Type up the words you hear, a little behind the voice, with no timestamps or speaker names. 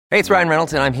Hey, it's Ryan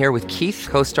Reynolds, and I'm here with Keith,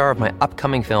 co-star of my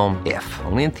upcoming film, If,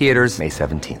 only in theaters May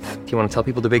 17th. Do you want to tell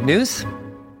people the big news?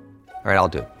 All right, I'll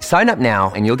do it. Sign up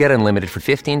now and you'll get unlimited for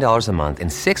 $15 a month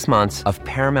and 6 months of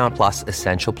Paramount Plus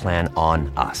Essential Plan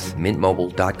on us.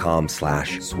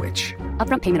 MintMobile.com/switch.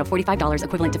 Upfront payment of $45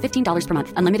 equivalent to $15 per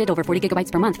month. Unlimited over 40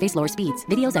 gigabytes per month. Face lower speeds.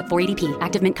 Videos at 480p.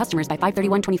 Active Mint customers by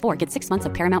 531.24 get 6 months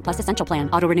of Paramount Plus Essential Plan.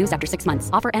 Auto renews after 6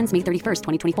 months. Offer ends May 31st,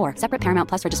 2024. Separate Paramount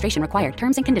Plus registration required.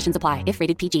 Terms and conditions apply if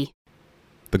rated PG.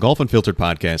 The Golf Unfiltered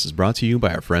podcast is brought to you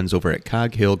by our friends over at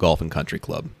Cog Hill Golf and Country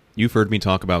Club. You've heard me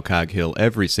talk about Cog Hill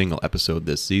every single episode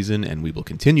this season, and we will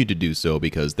continue to do so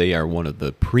because they are one of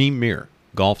the premier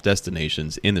golf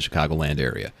destinations in the Chicagoland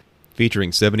area.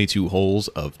 Featuring 72 holes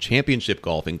of championship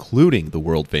golf, including the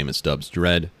world-famous Stubbs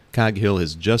Dread, Cog Hill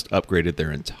has just upgraded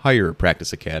their entire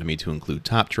practice academy to include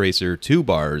Top Tracer, 2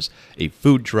 bars, a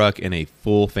food truck, and a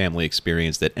full family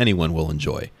experience that anyone will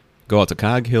enjoy. Go out to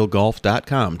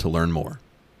coghillgolf.com to learn more.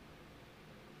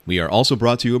 We are also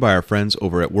brought to you by our friends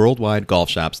over at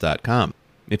worldwidegolfshops.com.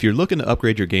 If you're looking to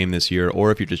upgrade your game this year, or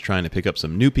if you're just trying to pick up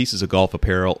some new pieces of golf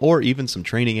apparel, or even some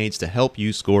training aids to help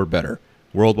you score better,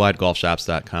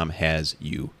 worldwidegolfshops.com has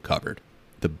you covered.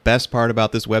 The best part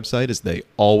about this website is they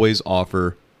always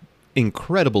offer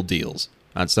incredible deals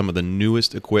on some of the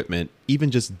newest equipment,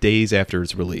 even just days after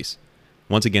its release.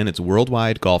 Once again, it's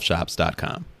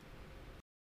worldwidegolfshops.com.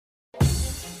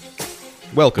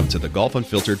 Welcome to the Golf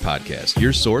Unfiltered podcast,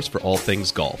 your source for all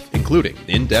things golf, including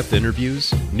in-depth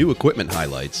interviews, new equipment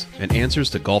highlights, and answers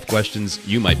to golf questions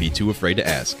you might be too afraid to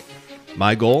ask.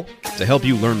 My goal? To help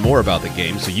you learn more about the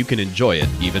game so you can enjoy it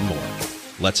even more.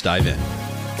 Let's dive in.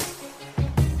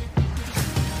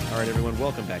 All right, everyone,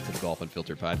 welcome back to the Golf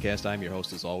Unfiltered podcast. I'm your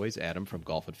host, as always, Adam from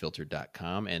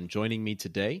golfunfiltered.com, and joining me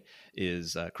today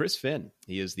is Chris Finn.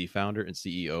 He is the founder and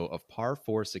CEO of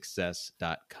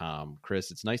par4success.com.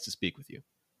 Chris, it's nice to speak with you.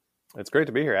 It's great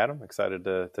to be here, Adam. Excited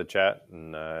to chat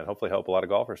and hopefully help a lot of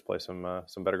golfers play some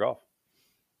better golf.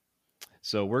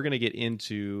 So we're going to get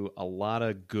into a lot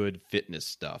of good fitness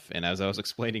stuff. And as I was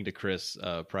explaining to Chris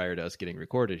prior to us getting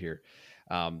recorded here,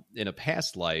 in a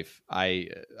past life,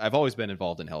 I've always been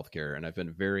involved in healthcare, and I've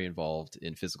been very involved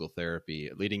in physical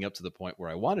therapy, leading up to the point where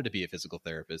I wanted to be a physical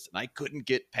therapist, and I couldn't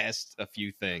get past a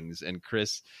few things. And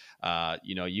Chris,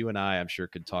 you and I'm sure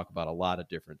could talk about a lot of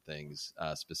different things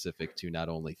specific to not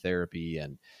only therapy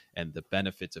and the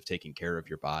benefits of taking care of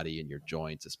your body and your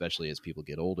joints, especially as people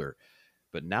get older.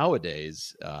 But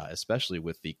nowadays, especially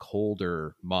with the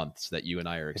colder months that you and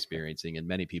I are experiencing, and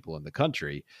many people in the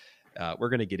country, we're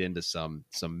going to get into some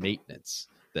maintenance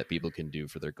that people can do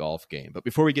for their golf game. But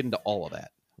before we get into all of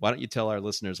that, why don't you tell our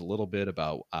listeners a little bit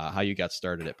about how you got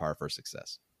started at Par for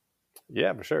Success?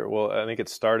 Yeah, for sure. Well, I think it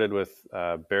started with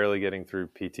barely getting through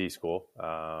PT school.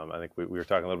 I think we were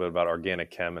talking a little bit about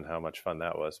organic chem and how much fun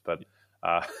that was. But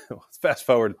let's fast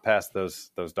forward past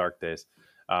those dark days.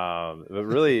 But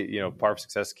really, Par for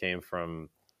Success came from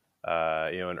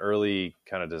an early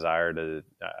kind of desire to.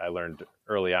 I learned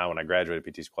early on when I graduated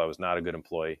PT school, I was not a good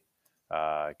employee.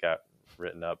 Got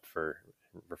written up for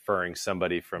referring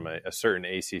somebody from a certain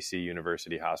ACC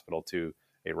university hospital to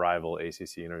a rival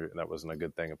ACC university. That wasn't a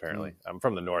good thing, apparently. I'm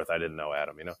from the North. I didn't know,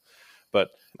 Adam, but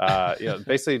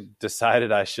basically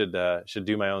decided I should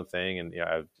do my own thing. And,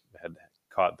 I had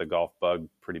caught the golf bug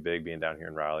pretty big being down here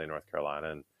in Raleigh, North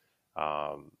Carolina. And,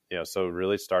 so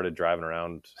really started driving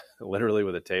around literally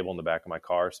with a table in the back of my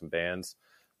car, some bands,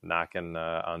 knocking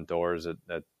on doors at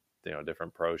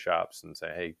different pro shops and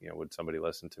saying, hey, would somebody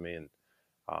listen to me? And,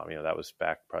 that was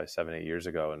back probably 7-8 years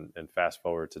ago. And fast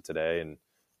forward to today, and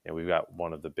we've got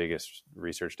one of the biggest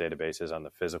research databases on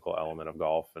the physical element of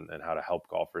golf and how to help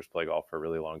golfers play golf for a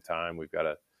really long time. We've got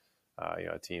a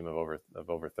team of over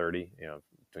 30,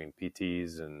 between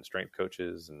PTs and strength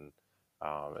coaches, and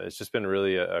it's just been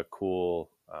really a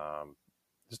cool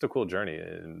journey,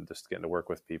 and just getting to work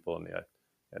with people. And I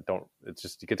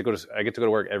get to go to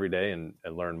work every day and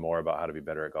learn more about how to be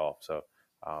better at golf. So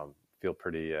feel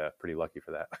pretty lucky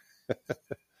for that.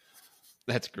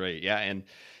 That's great. Yeah. And,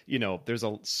 there's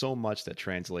so much that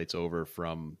translates over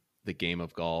from the game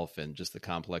of golf and just the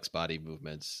complex body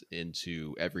movements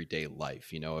into everyday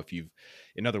life.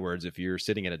 In other words, if you're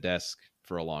sitting at a desk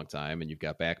for a long time and you've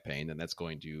got back pain, then that's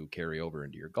going to carry over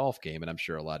into your golf game. And I'm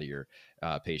sure a lot of your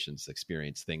patients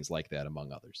experience things like that,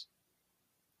 among others.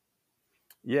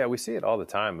 Yeah, we see it all the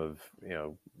time of,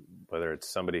 whether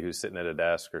it's somebody who's sitting at a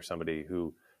desk or somebody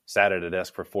who sat at a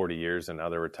desk for 40 years and now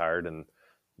they're retired, and,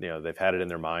 they've had it in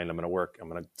their mind,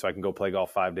 so I can go play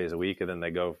golf 5 days a week. And then they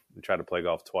go and try to play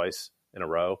golf twice in a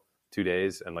row, 2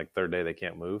 days. And third day, they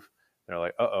can't move. They're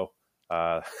like, what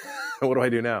do I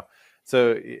do now?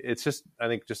 So it's just, I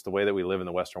think just the way that we live in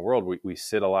the Western world, we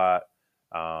sit a lot.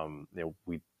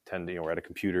 We tend to, we're at a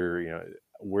computer,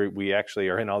 we actually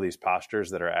are in all these postures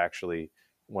that are actually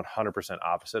 100%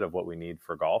 opposite of what we need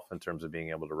for golf in terms of being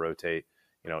able to rotate,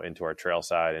 into our trail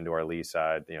side, into our lee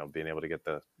side, being able to get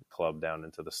the club down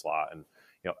into the slot, and,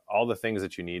 all the things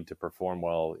that you need to perform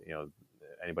well.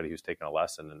 Anybody who's taken a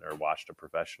lesson or watched a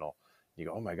professional, you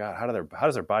go, oh my God, how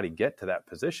does their body get to that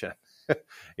position?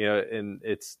 And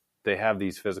they have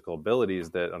these physical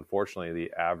abilities that unfortunately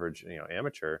the average,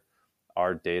 amateur,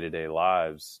 our day-to-day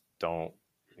lives don't,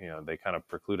 they kind of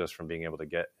preclude us from being able to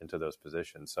get into those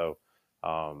positions. So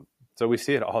we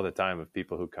see it all the time of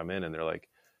people who come in and they're like,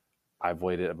 I've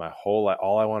waited my whole life.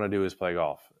 All I want to do is play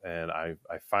golf. And I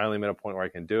finally made a point where I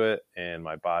can do it. And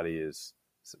my body is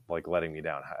like letting me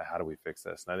down. How do we fix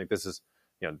this? And I think this is,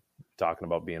 talking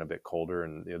about being a bit colder.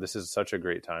 And, this is such a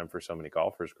great time for so many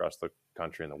golfers across the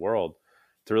country and the world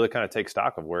to really kind of take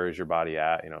stock of where is your body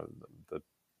at. The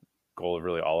goal of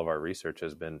really all of our research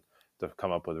has been to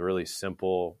come up with really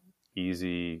simple,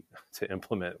 easy to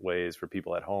implement ways for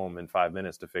people at home in 5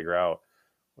 minutes to figure out,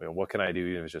 what can I do,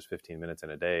 even if it's just 15 minutes in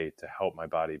a day, to help my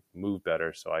body move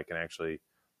better so I can actually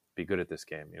be good at this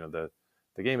game.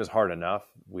 The game is hard enough.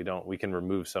 We can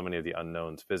remove so many of the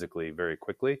unknowns physically very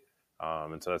quickly.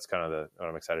 And so that's kind of what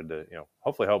I'm excited to,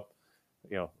 hopefully help,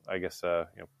 I guess,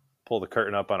 pull the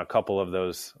curtain up on a couple of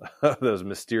those, those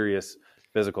mysterious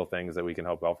physical things that we can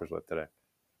help golfers with today.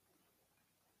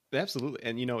 Absolutely.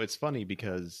 And, it's funny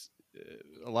because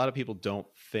a lot of people don't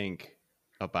think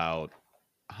about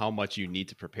how much you need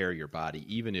to prepare your body,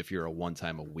 even if you're a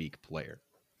one-time-a-week player.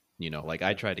 Like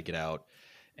I try to get out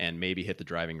and maybe hit the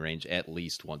driving range at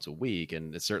least once a week.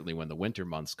 And certainly when the winter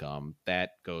months come,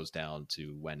 that goes down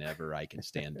to whenever I can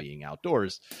stand being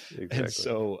outdoors. Exactly. And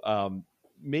so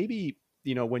maybe,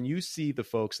 when you see the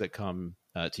folks that come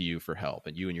to you for help,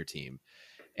 and you and your team,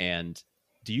 and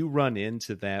do you run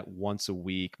into that once a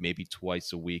week, maybe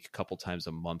twice a week, a couple times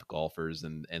a month golfers?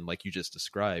 And like you just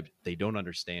described, they don't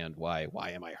understand why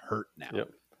am I hurt now? Yep.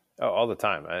 Oh, all the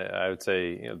time. I would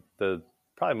say, the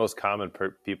probably most common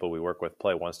people we work with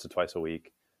play once to twice a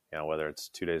week, whether it's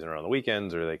 2 days in a row on the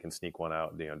weekends, or they can sneak one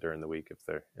out, during the week if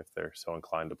they're so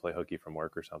inclined to play hooky from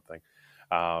work or something.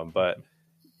 But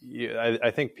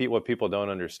I think what people don't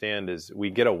understand is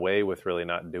we get away with really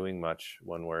not doing much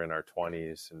when we're in our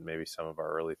 20s and maybe some of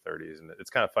our early 30s. And it's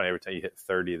kind of funny, every time you hit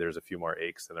 30, there's a few more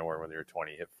aches than there were when you were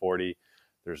 20. You hit 40,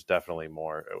 there's definitely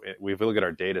more. If we look at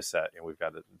our data set, we've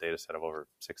got a data set of over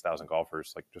 6,000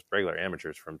 golfers, like just regular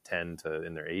amateurs from 10 to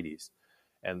in their 80s.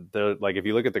 And like, if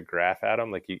you look at the graph,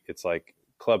 Adam, it's like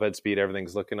club head speed,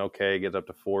 everything's looking okay, gets up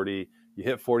to 40. You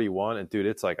hit 41 and dude,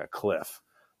 it's like a cliff.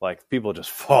 Like people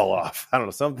just fall off. I don't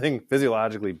know, something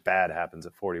physiologically bad happens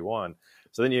at 41.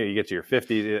 So then you get to your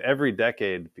 50. Every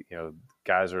decade,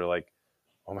 guys are like,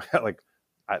 oh my God, like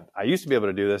I used to be able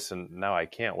to do this and now I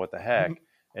can't. What the heck? Mm-hmm.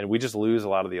 And we just lose a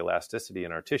lot of the elasticity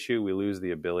in our tissue. We lose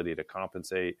the ability to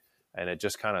compensate, and it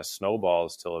just kind of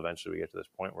snowballs till eventually we get to this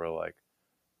point where like,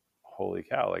 holy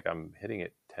cow, like I'm hitting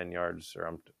it 10 yards,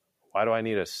 or why do I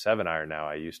need a 7-iron now?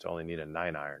 I used to only need a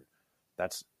 9-iron.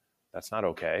 That's not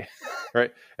okay.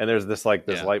 Right. And there's this light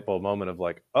bulb moment of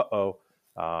like,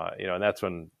 and that's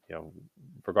when,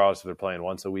 regardless if they're playing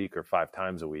once a week or 5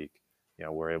 times a week,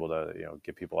 we're able to,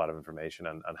 give people a lot of information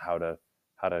on how to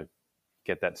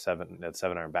get that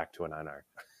 7-iron back to a 9-iron.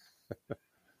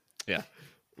 Yeah.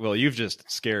 Well, you've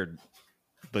just scared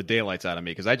the daylights out of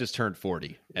me because I just turned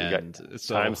 40, and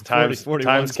so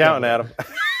time's counting, Adam.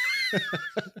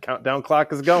 Countdown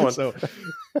clock is going. So,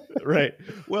 right.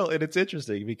 Well, and it's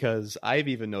interesting because I've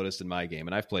even noticed in my game,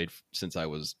 and I've played since I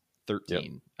was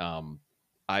 13. Yep.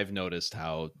 I've noticed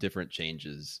how different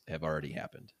changes have already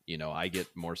happened. I get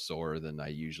more sore than I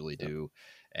usually do.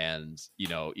 And,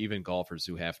 even golfers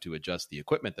who have to adjust the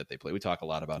equipment that they play. We talk a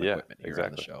lot about equipment here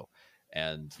on the show.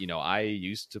 And, I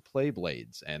used to play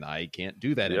blades, and I can't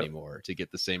do that anymore to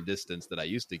get the same distance that I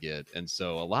used to get. And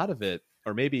so a lot of it,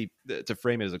 or maybe to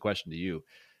frame it as a question to you,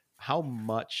 how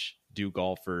much do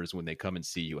golfers, when they come and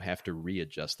see you, have to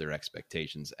readjust their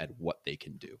expectations at what they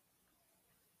can do?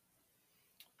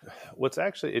 What's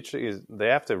actually interesting is they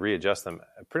have to readjust them.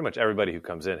 Pretty much everybody who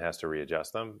comes in has to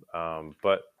readjust them.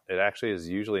 But it actually is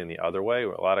usually in the other way. A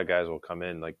lot of guys will come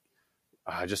in like,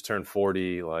 I just turned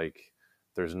 40. Like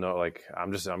there's no, like,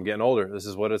 I'm getting older. This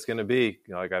is what it's going to be.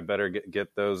 Like I better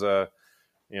get those,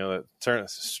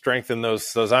 strengthen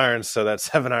those irons. So that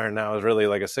 7-iron now is really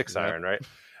like a 6-iron. Right.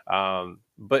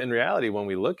 But in reality, when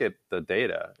we look at the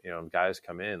data, guys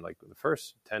come in like the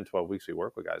first 10, 12 weeks we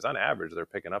work with guys, on average, they're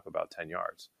picking up about 10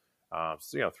 yards.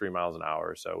 3 miles an hour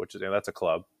or so, which is, that's a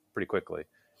club pretty quickly.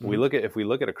 if we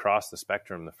look at across the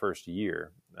spectrum, the first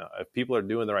year, if people are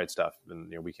doing the right stuff, then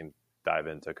we can dive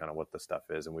into kind of what the stuff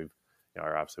is, and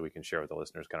obviously we can share with the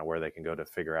listeners kind of where they can go to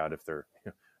figure out if they're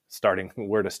starting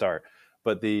where to start.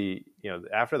 But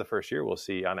after the first year, we'll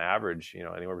see on average,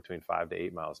 anywhere between 5 to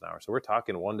 8 miles an hour. So we're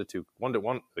talking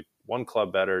one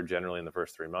club better generally in the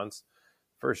first 3 months.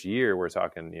 First year, we're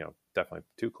talking, definitely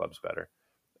 2 clubs better.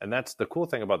 And that's the cool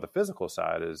thing about the physical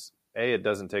side is it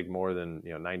doesn't take more than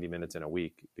 90 minutes in a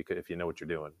week, because if you know what you're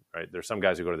doing, right? There's some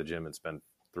guys who go to the gym and spend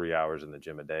 3 hours in the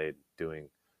gym a day doing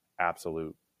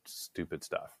absolute stupid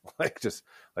stuff, like just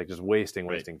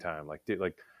wasting time. Like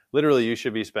literally, you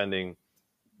should be spending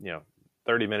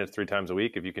 30 minutes 3 times a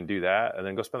week if you can do that, and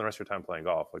then go spend the rest of your time playing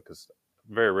golf. Because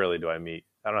very rarely do I don't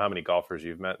know how many golfers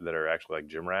you've met that are actually like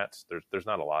gym rats. There's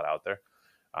not a lot out there.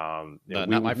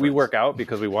 We work out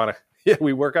because we want to.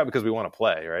 We work out because we want to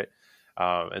play, right?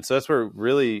 And so that's where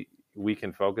really we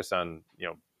can focus on.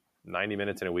 90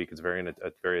 minutes in a week is a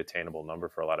very attainable number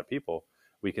for a lot of people.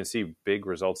 We can see big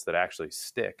results that actually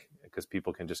stick because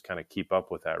people can just kind of keep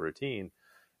up with that routine.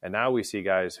 And now we see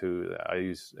guys who, I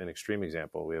use an extreme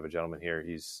example. We have a gentleman here.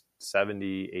 He's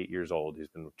 78 years old. He's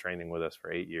been training with us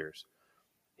for 8 years.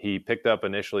 He picked up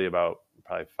initially about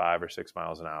probably 5 or 6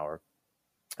 miles an hour.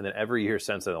 And then every year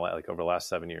since then, like over the last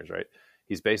 7 years, right,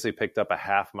 he's basically picked up a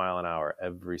half mile an hour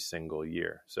every single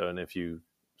year. So, and if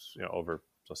over,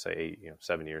 let's say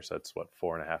 7 years, so that's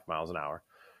 4.5 miles an hour,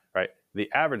 right? The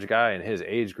average guy in his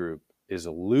age group is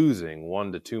losing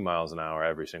 1 to 2 miles an hour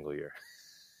every single year.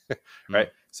 Right.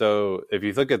 So if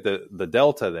you look at the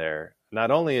delta there,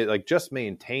 not only like just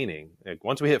maintaining, like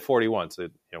once we hit 41, so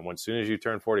as soon as you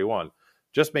turn 41,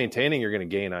 just maintaining, you're going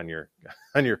to gain on your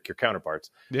counterparts.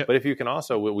 Yep. But if you can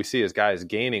also, what we see is guys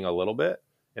gaining a little bit,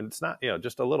 and it's not,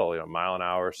 just a little, mile an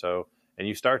hour or so, and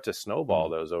you start to snowball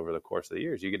those over the course of the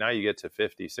years. You get to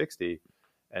 50, 60,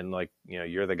 and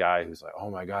you're the guy who's like, oh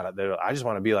my God, I just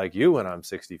want to be like you when I'm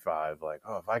 65. Like,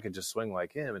 oh, if I could just swing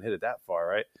like him and hit it that far,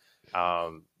 right?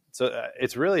 So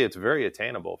it's very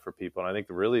attainable for people. And I think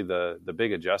really the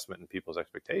big adjustment in people's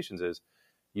expectations is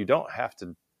you don't have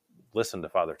to listen to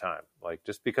Father Time. Like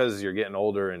just because you're getting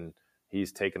older and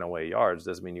he's taking away yards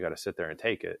doesn't mean you got to sit there and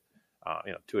take it.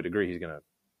 To a degree, he's going to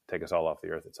take us all off the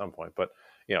earth at some point. But,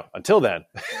 until then,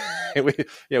 we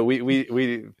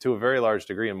to a very large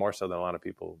degree, and more so than a lot of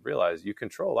people realize, you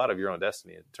control a lot of your own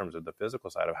destiny in terms of the physical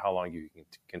side of how long you can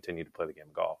continue to play the game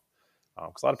of golf.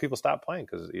 Because a lot of people stop playing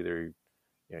because either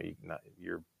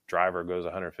your driver goes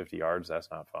 150 yards. That's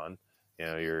not fun.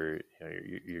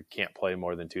 You can't play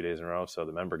more than 2 days in a row. So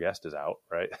the member guest is out,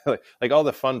 right? like all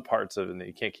the fun parts of it, and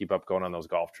you can't keep up going on those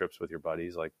golf trips with your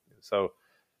buddies. So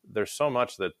there's so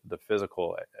much that the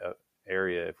physical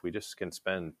area, if we just can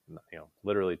spend,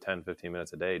 literally 10, 15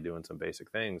 minutes a day doing some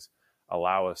basic things,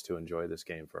 allow us to enjoy this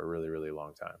game for a really, really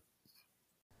long time.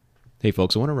 Hey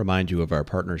folks, I want to remind you of our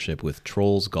partnership with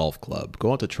Trolls Golf Club.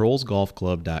 Go out to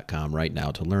trollsgolfclub.com right now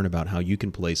to learn about how you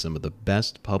can play some of the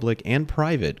best public and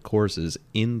private courses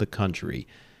in the country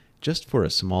just for a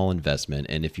small investment.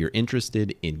 And if you're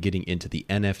interested in getting into the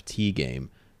NFT game,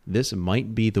 this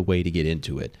might be the way to get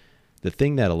into it. The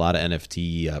thing that a lot of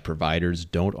NFT providers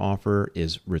don't offer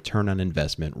is return on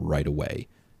investment right away.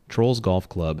 Trolls Golf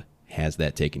Club has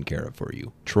that taken care of for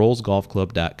you.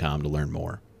 trollsgolfclub.com to learn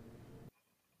more.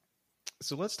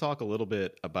 So let's talk a little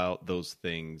bit about those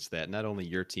things that not only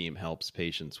your team helps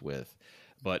patients with,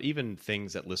 but even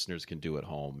things that listeners can do at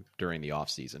home during the off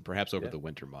season, perhaps over the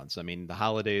winter months. I mean, the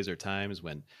holidays are times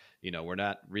when, we're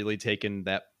not really taking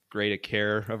that great a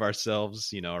care of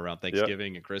ourselves, around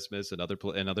Thanksgiving and Christmas and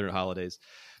other holidays.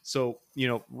 So,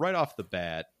 right off the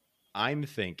bat, I'm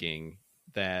thinking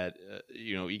that,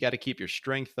 you got to keep your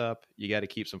strength up. You got to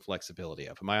keep some flexibility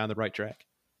up. Am I on the right track?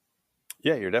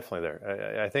 Yeah, you're definitely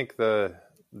there. I think the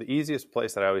easiest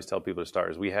place that I always tell people to start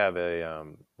is we have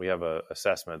a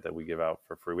assessment that we give out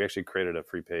for free. We actually created a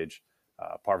free page,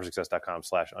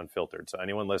 parforsuccess.com/unfiltered. So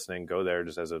anyone listening, go there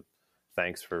just as a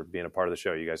thanks for being a part of the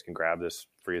show. You guys can grab this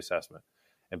free assessment.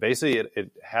 And basically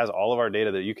it has all of our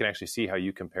data that you can actually see how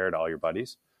you compare to all your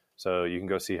buddies. So you can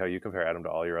go see how you compare Adam to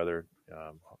all your other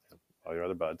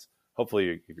buds.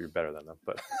 Hopefully you're better than them,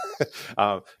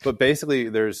 but basically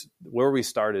where we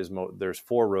start is there's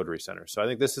 4 Rotary centers. So I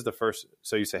think this is the first.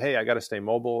 So you say, hey, I got to stay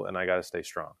mobile and I got to stay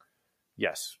strong.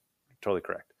 Yes, totally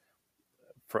correct.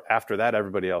 After that,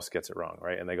 everybody else gets it wrong,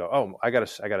 right? And they go, oh, I got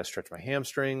to stretch my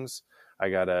hamstrings. I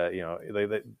got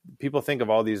to, people think of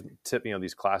all these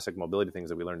these classic mobility things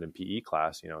that we learned in PE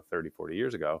class, 30, 40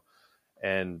 years ago.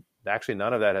 And actually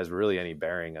none of that has really any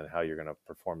bearing on how you're going to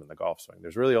perform in the golf swing.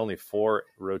 There's really only 4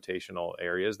 rotational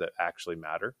areas that actually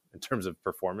matter in terms of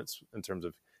performance, in terms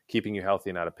of keeping you healthy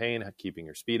and out of pain, keeping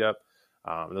your speed up.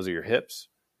 Those are your hips,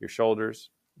 your shoulders,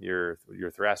 your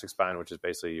thoracic spine, which is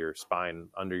basically your spine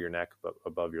under your neck, but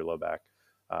above your low back,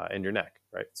 and your neck,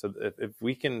 right? So if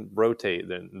we can rotate,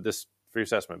 then this free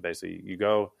assessment, basically you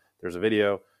go, there's a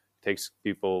video, it takes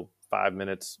people 5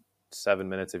 minutes, 7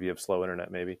 minutes if you have slow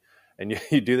internet maybe, and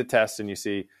you do the test and you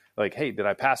see like, hey, did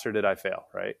I pass or did I fail,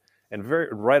 right? And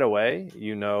right away,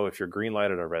 you know if you're green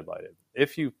lighted or red lighted.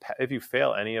 If you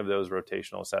fail any of those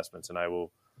rotational assessments, and I'm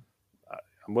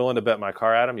willing to bet my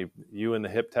car, Adam, you and the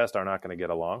hip test are not going to get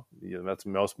along. That's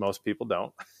most people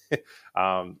don't.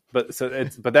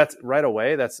 But that's right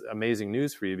away. That's amazing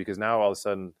news for you, because now all of a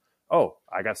sudden, oh,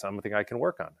 I got something I can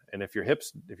work on. And if you're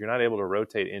not able to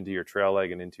rotate into your trail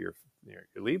leg and into your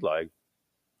lead leg,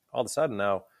 all of a sudden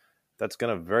now that's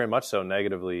going to very much so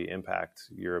negatively impact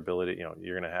your ability.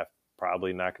 You're going to have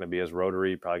probably not going to be as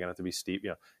rotary, probably going to have to be steep.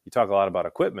 You talk a lot about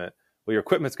equipment. Well, your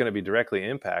equipment's going to be directly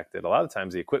impacted. A lot of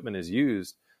times the equipment is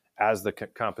used as the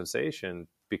compensation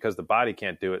because the body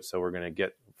can't do it. So we're going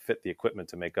to fit the equipment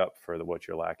to make up for what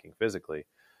you're lacking physically.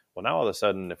 Well, now all of a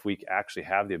sudden, if we actually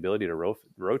have the ability to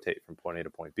rotate from point A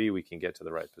to point B, we can get to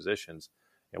the right positions.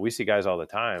 We see guys all the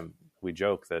time. We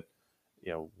joke that,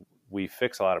 we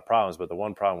fix a lot of problems, but the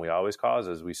one problem we always cause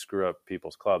is we screw up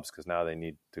people's clubs because now they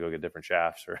need to go get different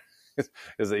shafts, or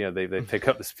because they pick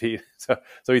up the speed. So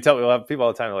we'll have people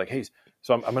all the time. They're like, hey,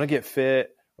 so I'm going to get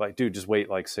fit. Like, dude, just wait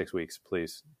like 6 weeks,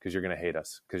 please, because you're going to hate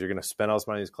us, because you're going to spend all this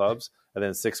money on these clubs, and then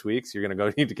in 6 weeks you're going to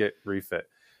go need to get refit.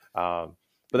 But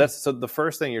the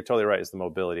first thing, you're totally right, is the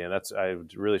mobility, and I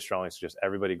would really strongly suggest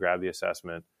everybody grab the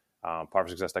assessment,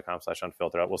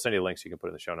 powerforsuccess.com/unfiltered. We'll send you links. You can put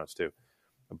it in the show notes too.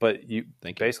 But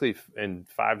basically in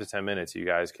 5 to 10 minutes, you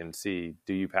guys can see,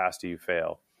 do you pass, do you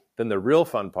fail? Then the real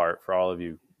fun part for all of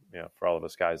you, for all of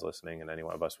us guys listening, and any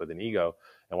one of us with an ego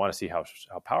and want to see how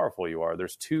powerful you are,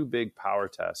 there's 2 big power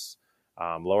tests,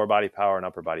 lower body power and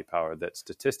upper body power, that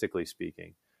statistically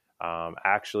speaking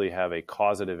actually have a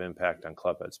causative impact on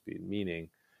clubhead speed, meaning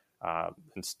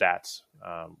in stats,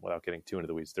 without getting too into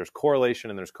the weeds, there's correlation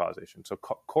and there's causation. So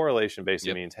correlation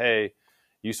basically means, hey,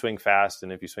 you swing fast,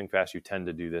 and if you swing fast, you tend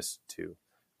to do this too.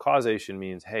 Causation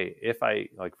means, hey,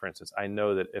 for instance, I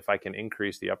know that if I can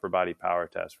increase the upper body power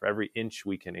test, for every inch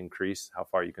we can increase how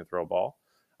far you can throw a ball,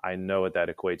 I know what that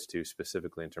equates to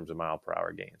specifically in terms of mile per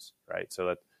hour gains, right?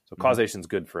 So causation is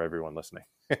good for everyone listening.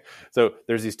 So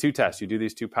there's these 2 tests. You do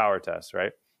these 2 power tests,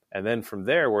 right? And then from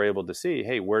there, we're able to see,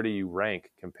 hey, where do you rank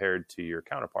compared to your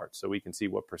counterparts? So we can see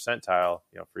what percentile,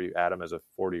 for you, Adam, as a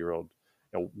 40-year-old,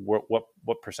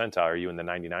 what percentile are you? In the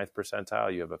 99th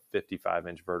percentile? You have a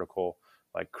 55-inch vertical,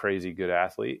 like crazy good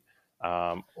athlete,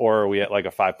 or are we at like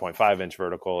a 5.5-inch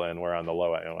vertical and we're on the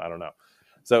low end? I don't know.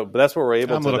 So, but that's where we're able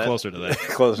to. I'm a little closer to that.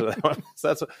 Closer to that one. So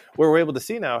that's where we're able to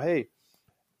see now. Hey,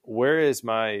 where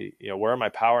are my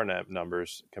power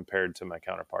numbers compared to my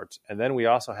counterparts? And then we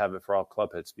also have it for all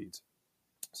clubhead speeds.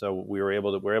 So we're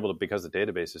able to, because the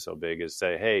database is so big, is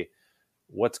say, hey,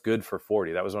 what's good for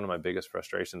 40? That was one of my biggest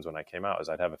frustrations when I came out, is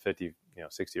I'd have a 50,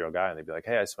 60-year-old guy, and they'd be like,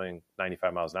 hey, I swing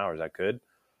 95 miles an hour. Is that good?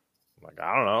 I'm like,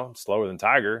 I don't know. It's slower than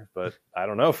Tiger, but I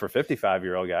don't know for a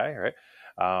 55-year-old guy, right?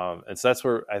 And so that's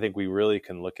where I think we really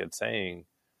can look at saying,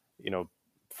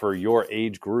 for your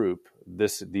age group,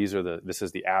 this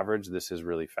is the average. This is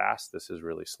really fast. This is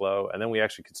really slow. And then we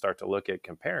actually can start to look at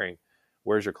comparing,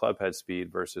 where's your club head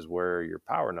speed versus where are your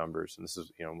power numbers. And this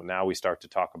is, now we start to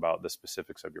talk about the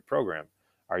specifics of your program.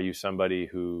 Are you somebody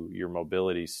who your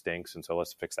mobility stinks, and so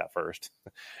let's fix that first?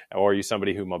 Or are you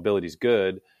somebody who mobility's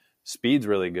good, speed's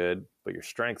really good, but your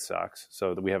strength sucks,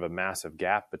 so that we have a massive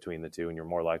gap between the two and you're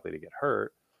more likely to get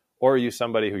hurt? Or are you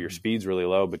somebody who your speed's really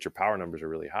low, but your power numbers are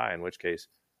really high, in which case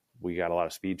we got a lot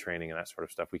of speed training and that sort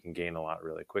of stuff. We can gain a lot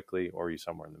really quickly, or are you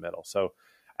somewhere in the middle? So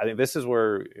I think this is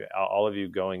where all of you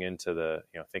going into the,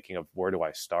 thinking of where do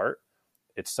I start?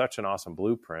 It's such an awesome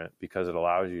blueprint, because it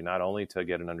allows you not only to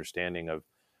get an understanding of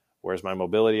where's my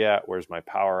mobility at, where's my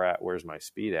power at, where's my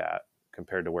speed at,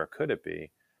 compared to where could it be,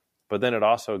 but then it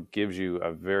also gives you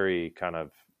a very kind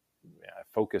of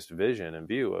focused vision and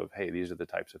view of, hey, these are the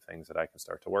types of things that I can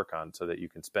start to work on, so that you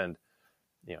can spend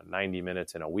 90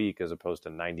 minutes in a week as opposed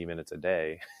to 90 minutes a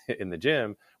day in the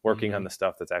gym working on the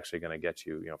stuff that's actually going to get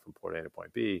you, from point A to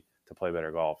point B to play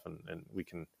better golf. And we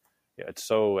can, it's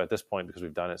so, at this point, because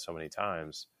we've done it so many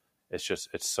times, it's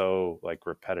so like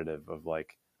repetitive of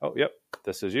like, oh, yep,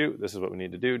 this is what we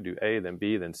need to do A, then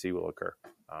B, then C will occur,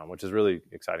 which is really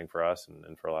exciting for us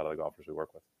and for a lot of the golfers we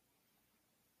work with.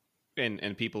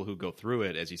 And people who go through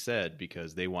it, as you said,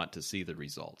 because they want to see the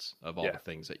results of all the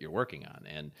things that you're working on.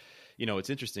 And,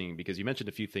 it's interesting because you mentioned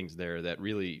a few things there that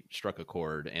really struck a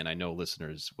chord, and I know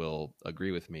listeners will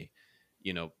agree with me.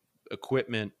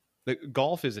 equipment.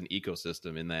 Golf is an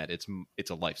ecosystem in that it's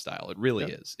a lifestyle. It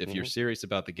really is. If you're serious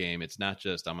about the game, it's not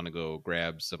just I'm going to go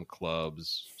grab some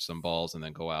clubs, some balls, and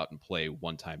then go out and play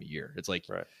one time a year. It's like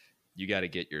you got to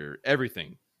get your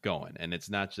everything going, and it's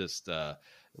not just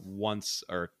once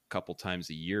or a couple times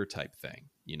a year type thing,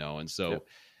 And so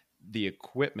the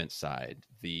equipment side,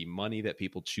 the money that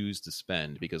people choose to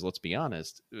spend, because let's be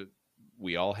honest,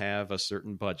 we all have a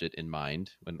certain budget in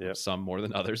mind, and some more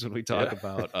than others when we talk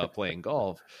about playing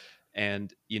golf.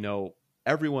 And,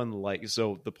 everyone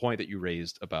so the point that you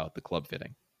raised about the club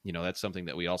fitting, that's something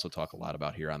that we also talk a lot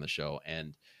about here on the show.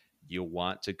 And you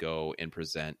want to go and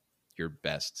present your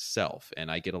best self. And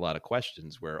I get a lot of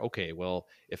questions where, okay, well,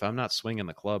 if I'm not swinging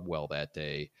the club well that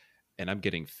day and I'm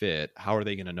getting fit, how are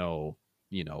they going to know,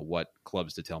 what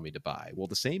clubs to tell me to buy? Well,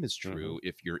 the same is true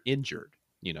if you're injured,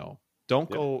 Don't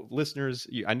go, listeners,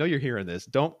 I know you're hearing this.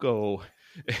 Don't go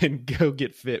and go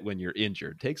get fit when you're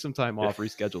injured. Take some time off,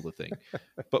 reschedule the thing.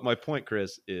 But my point,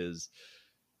 Chris, is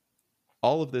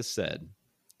all of this said,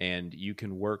 and you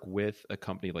can work with a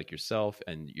company like yourself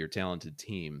and your talented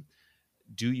team.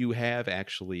 Do you have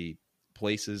actually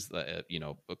places,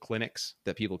 clinics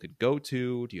that people could go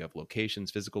to? Do you have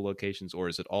locations, physical locations, or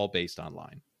is it all based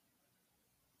online?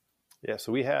 Yeah,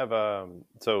 so we have,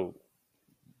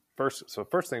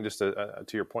 First thing, just to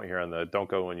your point here on the don't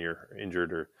go when you're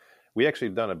injured, we actually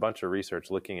done a bunch of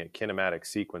research looking at kinematic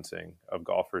sequencing of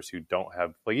golfers who don't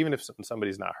have, like, even if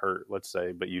somebody's not hurt, let's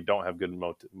say, but you don't have good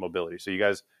mobility. So you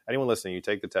guys, anyone listening, you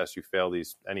take the test, you fail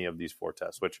any of these 4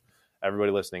 tests, which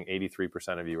everybody listening,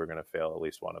 83% of you are going to fail at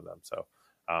least one of them. So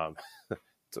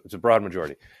it's a broad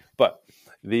majority. But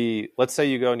let's say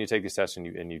you go and you take these tests and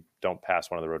you don't pass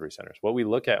one of the Rotary Centers. What we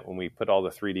look at when we put all the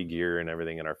 3D gear and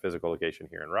everything in our physical location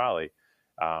here in Raleigh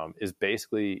is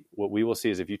basically what we will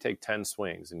see is if you take 10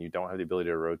 swings and you don't have the ability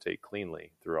to rotate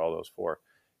cleanly through all those 4,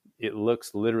 it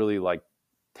looks literally like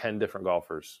 10 different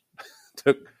golfers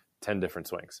took 10 different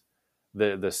swings.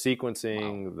 The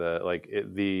sequencing,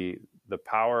 the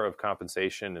power of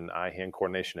compensation and eye-hand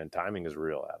coordination and timing is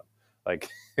real, Adam.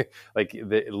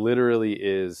 It literally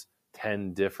is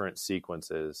 10 different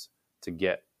sequences to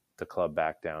get the club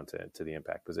back down to the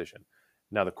impact position.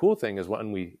 Now, the cool thing is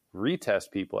when we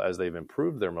retest people as they've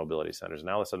improved their mobility centers,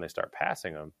 now all of a sudden they start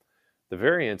passing them, the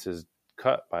variance is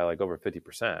cut by over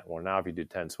 50%. Well, now if you do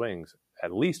 10 swings,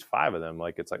 at least 5 of them,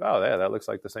 it's like, oh, yeah, that looks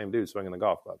like the same dude swinging the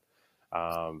golf club.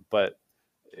 But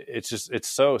it's just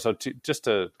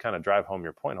to kind of drive home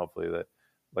your point, hopefully, that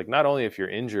not only if you're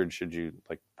injured should you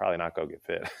probably not go get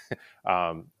fit,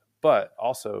 but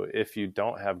also if you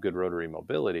don't have good rotary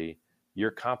mobility,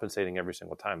 you're compensating every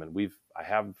single time. And I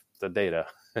have the data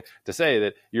to say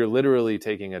that you're literally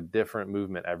taking a different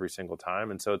movement every single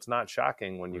time. And so it's not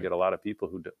shocking when you get a lot of people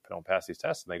who don't pass these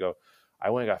tests and they go, I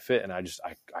went and got fit and I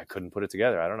couldn't put it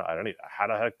together. I don't know. How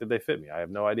the heck did they fit me? I have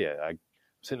no idea. I'm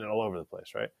sitting all over the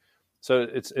place. Right. So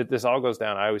this all goes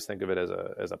down. I always think of it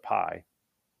as a pie.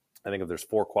 I think if there's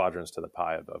 4 quadrants to the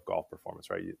pie of golf performance,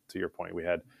 right? To your point,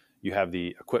 you have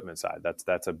the equipment side.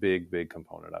 That's a big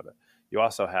component of it. You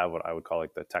also have what I would call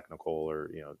the technical, or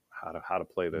how to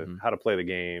play the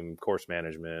game, course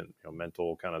management,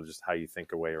 mental, kind of just how you think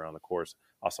your way around the course.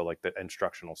 Also the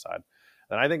instructional side.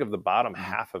 And I think of the bottom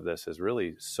half of this is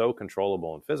really so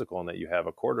controllable and physical, in that you have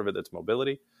a quarter of it that's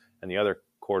mobility, and the other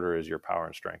quarter is your power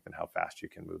and strength and how fast you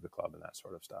can move the club and that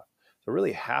sort of stuff. So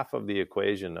really half of the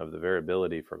equation of the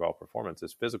variability for golf performance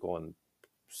is physical and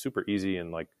super easy.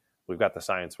 And we've got the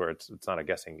science where it's not a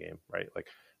guessing game, right?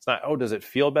 It's not, oh, does it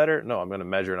feel better? No, I'm going to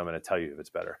measure and I'm going to tell you if it's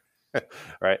better.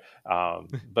 Right.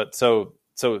 But so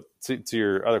to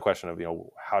your other question of,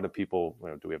 how do people,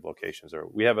 do we have locations, or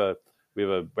we're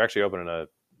actually opening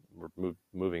we're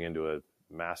moving into a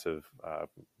massive kind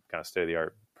of state of the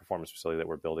art performance facility that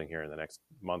we're building here in the next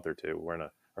month or 2. We're in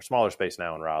our smaller space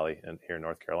now in Raleigh and here in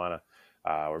North Carolina.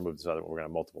 We're moving to we're going to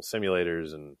have multiple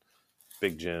simulators and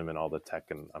big gym and all the tech,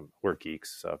 and we're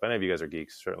geeks. So if any of you guys are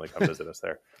geeks, certainly come visit us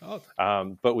there.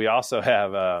 But we also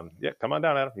have, come on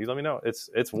down, Adam. You let me know.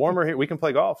 It's warmer here. We can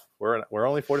play golf. We're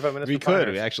only 45 minutes. We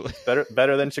could actually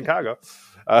better than Chicago.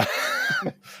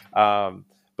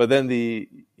 But then the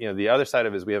other side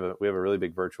of it is we have a really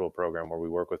big virtual program where we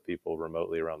work with people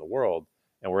remotely around the world.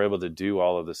 And we're able to do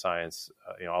all of the science,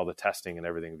 all the testing and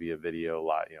everything via video,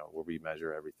 where we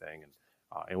measure everything,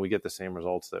 and we get the same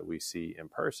results that we see in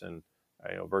person,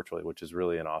 virtually, which is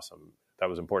really that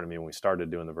was important to me when we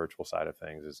started doing the virtual side of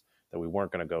things, is that we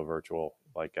weren't going to go virtual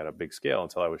at a big scale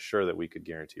until I was sure that we could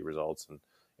guarantee results.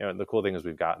 And the cool thing is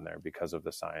we've gotten there because of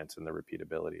the science and the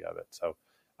repeatability of it. So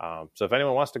So if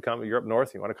anyone wants to come, you're up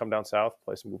north, you want to come down south,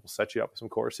 play some, we'll set you up with some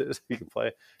courses. You can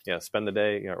play, spend the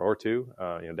day, or two,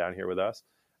 down here with us.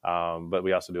 But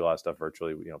we also do a lot of stuff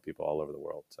virtually, people all over the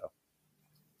world. So.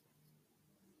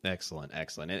 Excellent.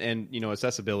 And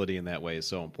accessibility in that way is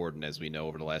so important, as we know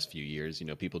over the last few years,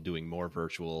 people doing more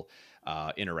virtual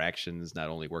interactions, not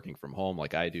only working from home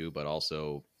like I do, but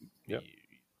also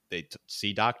they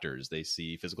see doctors, they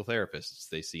see physical therapists,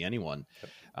 they see anyone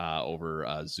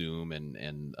over Zoom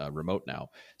and remote now.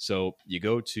 So you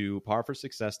go to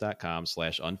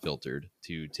parforsuccess.com/unfiltered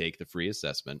to take the free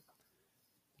assessment.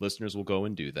 Listeners will go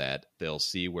and do that. They'll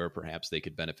see where perhaps they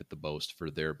could benefit the most for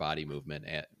their body movement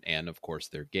and of course,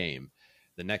 their game.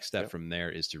 The next step from there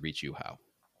is to reach you how?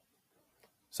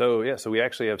 So we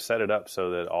actually have set it up so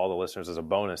that all the listeners, as a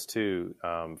bonus too,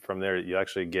 from there, you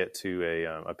actually get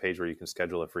to a page where you can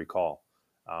schedule a free call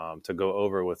to go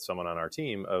over with someone on our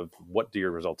team of what do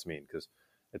your results mean? Because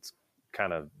it's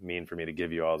kind of mean for me to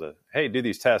give you all the, hey, do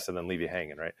these tests and then leave you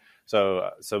hanging, right?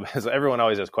 So everyone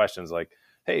always has questions like,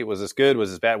 hey, was this good? Was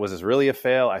this bad? Was this really a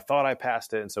fail? I thought I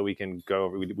passed it. And so we can go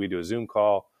over, we do a Zoom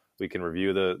call. We can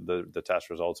review the test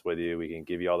results with you. We can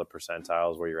give you all the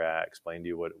percentiles where you're at, explain to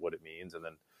you what it means. And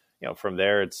then, from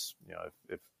there, it's, if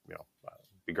it'd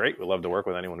be great. We'd love to work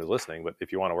with anyone who's listening, but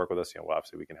if you want to work with us, well,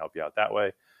 obviously we can help you out that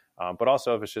way. But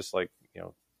also if it's just like,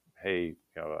 hey,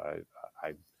 I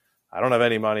don't have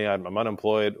any money. I'm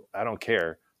unemployed. I don't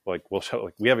care. Like we'll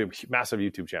show, we have a massive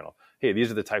YouTube channel. Hey,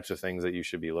 these are the types of things that you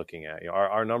should be looking at.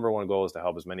 Our number one goal is to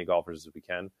help as many golfers as we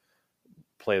can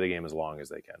play the game as long as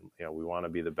they can. We want to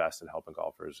be the best at helping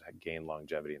golfers gain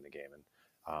longevity in the game. And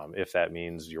if that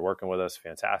means you're working with us,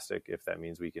 fantastic. If that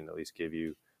means we can at least give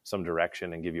you some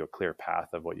direction and give you a clear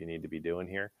path of what you need to be doing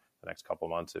here the next couple of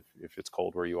months, if it's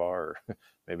cold where you are, or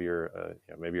maybe you're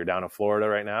down in Florida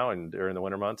right now and during the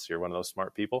winter months, you're one of those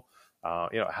smart people.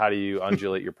 How do you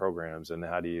undulate your programs and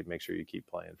how do you make sure you keep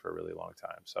playing for a really long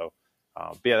time? So,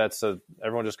 that's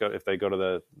everyone just if they go to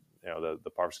the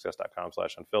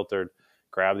parforsuccess.com/unfiltered,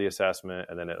 grab the assessment,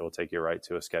 and then it will take you right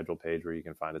to a schedule page where you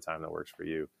can find a time that works for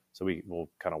you. So we will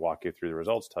kind of walk you through the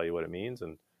results, tell you what it means,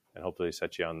 and hopefully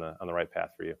set you on the right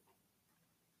path for you.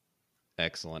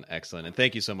 Excellent. And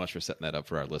thank you so much for setting that up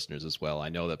for our listeners as well. I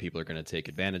know that people are going to take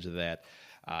advantage of that.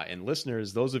 And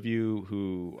listeners, those of you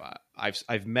who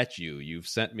I've met you've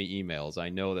sent me emails. I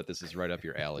know that this is right up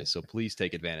your alley. So please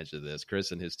take advantage of this.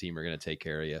 Chris and his team are going to take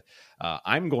care of you.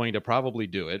 I'm going to probably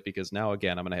do it because now,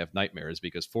 again, I'm going to have nightmares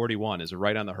because 41 is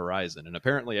right on the horizon. And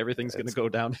apparently everything's going to go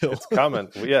downhill. It's coming.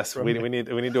 Yes, we need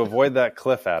to avoid that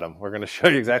cliff, Adam. We're going to show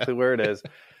you exactly where it is.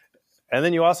 And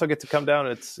then you also get to come down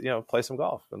and play some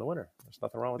golf in the winter. There's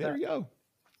nothing wrong with that. There you go.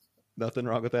 Nothing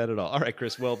wrong with that at all. All right,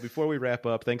 Chris. Well, before we wrap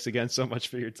up, thanks again so much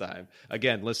for your time.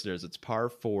 Again, listeners, it's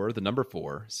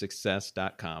par4,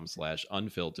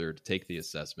 success.com/unfiltered. Take the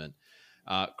assessment.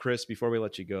 Chris, before we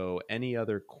let you go, any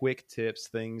other quick tips,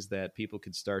 things that people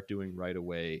could start doing right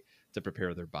away to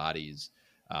prepare their bodies,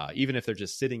 even if they're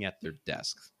just sitting at their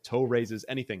desks, toe raises,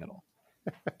 anything at all?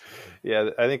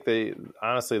 Yeah, I think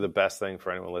honestly the best thing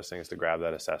for anyone listening is to grab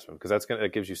that assessment because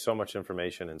it gives you so much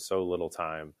information in so little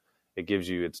time.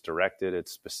 It's directed,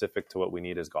 it's specific to what we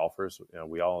need as golfers.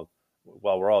 We're all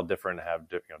different and have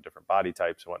different body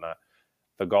types and whatnot.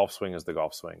 The golf swing is the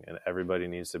golf swing, and everybody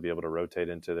needs to be able to rotate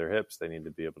into their hips. They need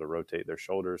to be able to rotate their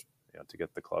shoulders, to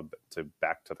get the club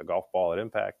back to the golf ball at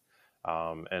impact.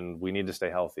 And we need to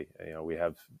stay healthy. We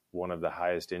have one of the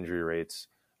highest injury rates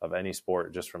of any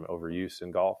sport just from overuse in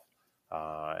golf.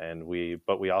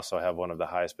 But we also have one of the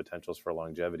highest potentials for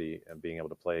longevity and being able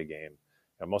to play a game.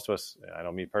 Most of us, I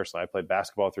know me personally, I played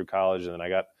basketball through college and then I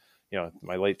got,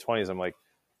 my late 20s. I'm like,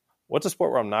 what's a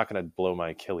sport where I'm not going to blow my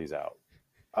Achilles out?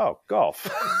 Oh, golf,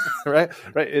 right.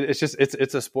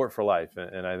 It's a sport for life.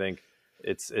 And I think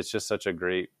it's just such a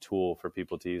great tool for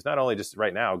people to use. Not only just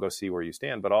right now, go see where you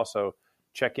stand, but also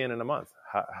check in a month.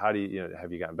 How do you,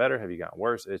 have you gotten better? Have you gotten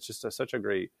worse? It's just such a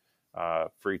great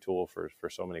free tool for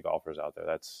so many golfers out there.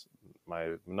 That's my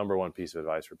number one piece of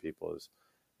advice for people is,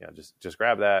 just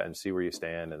grab that and see where you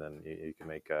stand, and then you can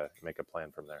make a plan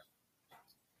from there.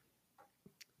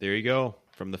 There you go.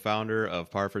 From the founder of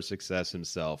Par for Success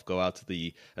himself. Go out to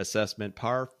the assessment,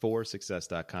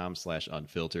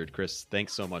 parforsuccess.com/unfiltered. Chris,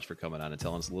 thanks so much for coming on and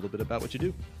telling us a little bit about what you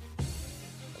do.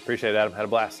 Appreciate it, Adam. Had a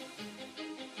blast.